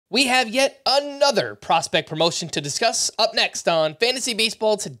We have yet another prospect promotion to discuss up next on Fantasy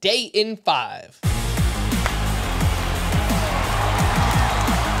Baseball Today in 5.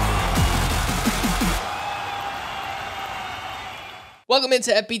 Welcome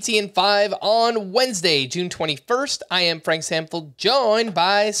into FBT in 5 on Wednesday, June 21st. I am Frank Samfeld, joined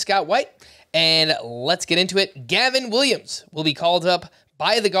by Scott White. And let's get into it. Gavin Williams will be called up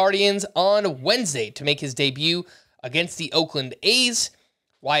by the Guardians on Wednesday to make his debut against the Oakland A's.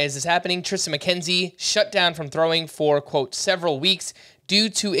 Why is this happening? Tristan McKenzie shut down from throwing for, quote, several weeks due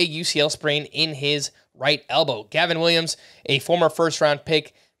to a UCL sprain in his right elbow. Gavin Williams, a former first-round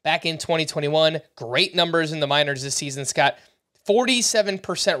pick back in 2021. Great numbers in the minors this season, Scott. 47%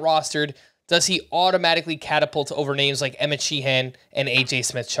 rostered. Does he automatically catapult over names like Emmett Sheehan and A.J.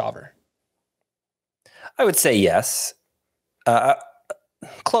 Smith-Shawver? I would say yes.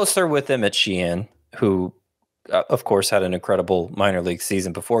 Closer with Emmett Sheehan, who of course, had an incredible minor league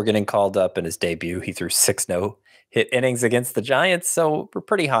season before getting called up in his debut. He threw 6 no-hit innings against the Giants, so we're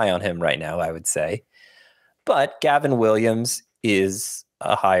pretty high on him right now, I would say. But Gavin Williams is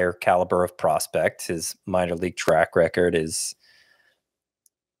a higher caliber of prospect. His minor league track record is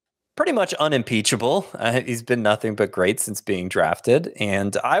pretty much unimpeachable. He's been nothing but great since being drafted.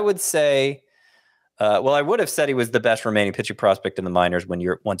 And I would say, I would have said he was the best remaining pitching prospect in the minors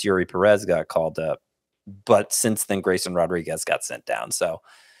once Eury Perez got called up. But since then, Grayson Rodriguez got sent down. So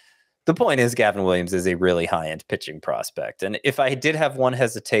the point is, Gavin Williams is a really high-end pitching prospect. And if I did have one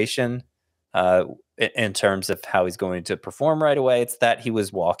hesitation in terms of how he's going to perform right away, it's that he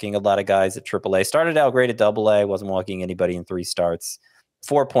was walking a lot of guys at AAA. Started out great at AA, wasn't walking anybody in 3 starts.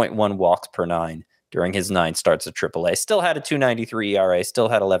 4.1 walks per 9 during his 9 starts at AAA. Still had a 2.93 ERA, still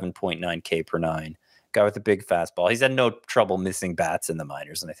had 11.9 K per 9. Guy with a big fastball. He's had no trouble missing bats in the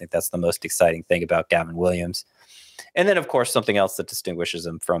minors, and I think that's the most exciting thing about Gavin Williams. And then, of course, something else that distinguishes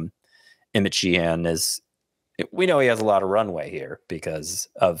him from Emmett Sheehan is we know he has a lot of runway here because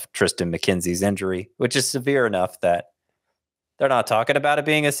of Tristan McKenzie's injury, which is severe enough that they're not talking about it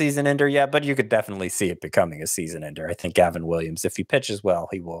being a season ender yet, but you could definitely see it becoming a season ender. I think Gavin Williams, if he pitches well,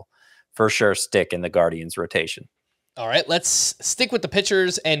 he will for sure stick in the Guardians rotation. All right, let's stick with the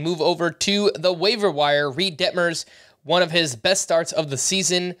pitchers and move over to the waiver wire. Reid Detmers, one of his best starts of the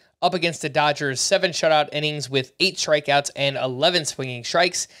season, up against the Dodgers, 7 shutout innings with 8 strikeouts and 11 swinging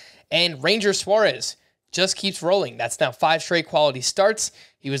strikes. And Ranger Suarez just keeps rolling. That's now 5 straight quality starts.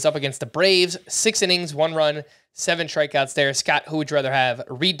 He was up against the Braves, 6 innings, 1 run, 7 strikeouts there. Scott, who would you rather have,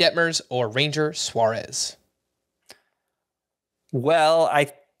 Reid Detmers or Ranger Suarez? Well,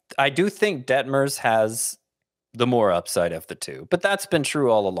 I do think Detmers has the more upside of the two, but that's been true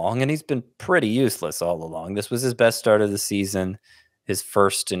all along, and he's been pretty useless all along. This was his best start of the season, his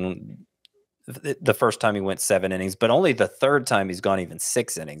first in the first time he went 7 innings, but only the third time he's gone even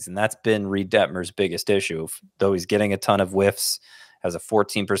 6 innings, and that's been Reid Detmers' biggest issue. Though he's getting a ton of whiffs, has a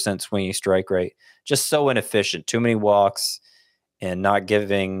 14% swinging strike rate, just so inefficient, too many walks, and not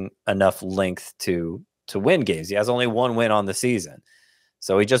giving enough length to win games. He has only 1 win on the season,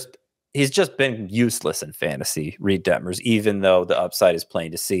 so he's just been useless in fantasy, Reid Detmers, even though the upside is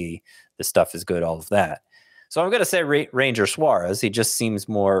plain to see. The stuff is good, all of that. So I'm going to say Ranger Suarez. He just seems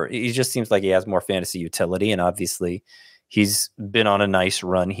like he has more fantasy utility, and obviously he's been on a nice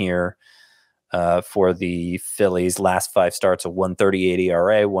run here for the Phillies. Last 5 starts, a 1.38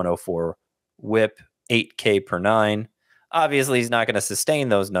 ERA, 1.04 WHIP, 8 K per 9. Obviously, he's not going to sustain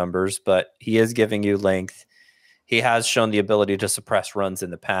those numbers, but he is giving you length. He has shown the ability to suppress runs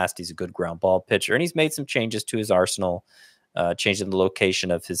in the past. He's a good ground ball pitcher, and he's made some changes to his arsenal, changing the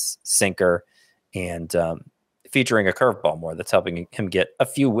location of his sinker and featuring a curveball more. That's helping him get a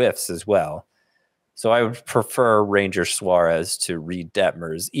few whiffs as well. So I would prefer Ranger Suarez to Reid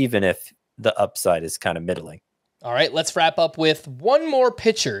Detmers, even if the upside is kind of middling. All right, let's wrap up with one more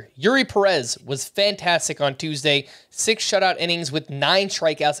pitcher. Eury Perez was fantastic on Tuesday. 6 shutout innings with 9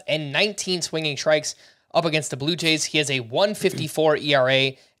 strikeouts and 19 swinging strikes up against the Blue Jays. He has a 1.54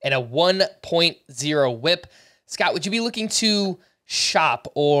 ERA and a 1.0 WHIP. Scott, would you be looking to shop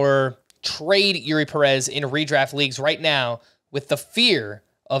or trade Eury Perez in redraft leagues right now with the fear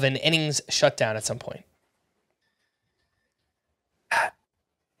of an innings shutdown at some point?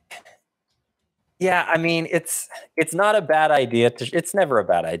 Yeah, I mean, it's not a bad idea. It's never a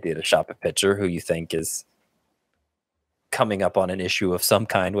bad idea to shop a pitcher who you think is coming up on an issue of some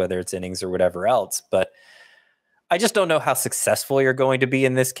kind, whether it's innings or whatever else. But I just don't know how successful you're going to be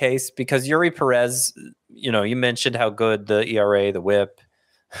in this case, because Eury Perez, you mentioned how good the ERA, the WHIP,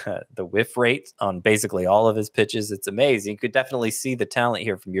 the whiff rate on basically all of his pitches. It's amazing. You could definitely see the talent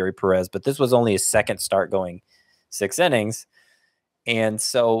here from Eury Perez, but this was only his second start going 6 innings. And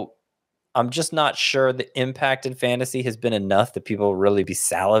so I'm just not sure the impact in fantasy has been enough that people will really be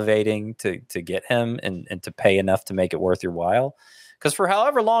salivating to get him and to pay enough to make it worth your while. Because for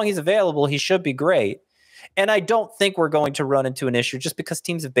however long he's available, he should be great. And I don't think we're going to run into an issue just because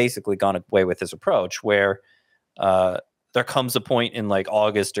teams have basically gone away with this approach where there comes a point in like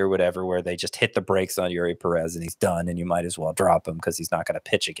August or whatever where they just hit the brakes on Eury Perez and he's done and you might as well drop him because he's not going to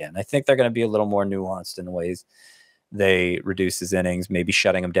pitch again. I think they're going to be a little more nuanced in the ways they reduce his innings, maybe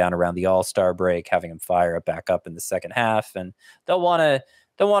shutting him down around the All-Star break, having him fire it back up in the second half. And they'll want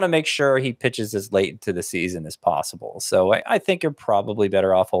to make sure he pitches as late into the season as possible. So I think you're probably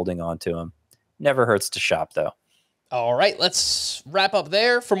better off holding on to him. Never hurts to shop, though. All right, let's wrap up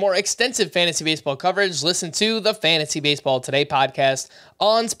there. For more extensive fantasy baseball coverage, listen to the Fantasy Baseball Today podcast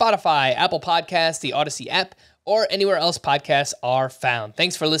on Spotify, Apple Podcasts, the Audacy app, or anywhere else podcasts are found.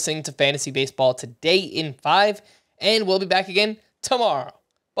 Thanks for listening to Fantasy Baseball Today in 5, and we'll be back again tomorrow.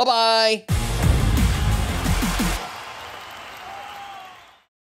 Bye-bye.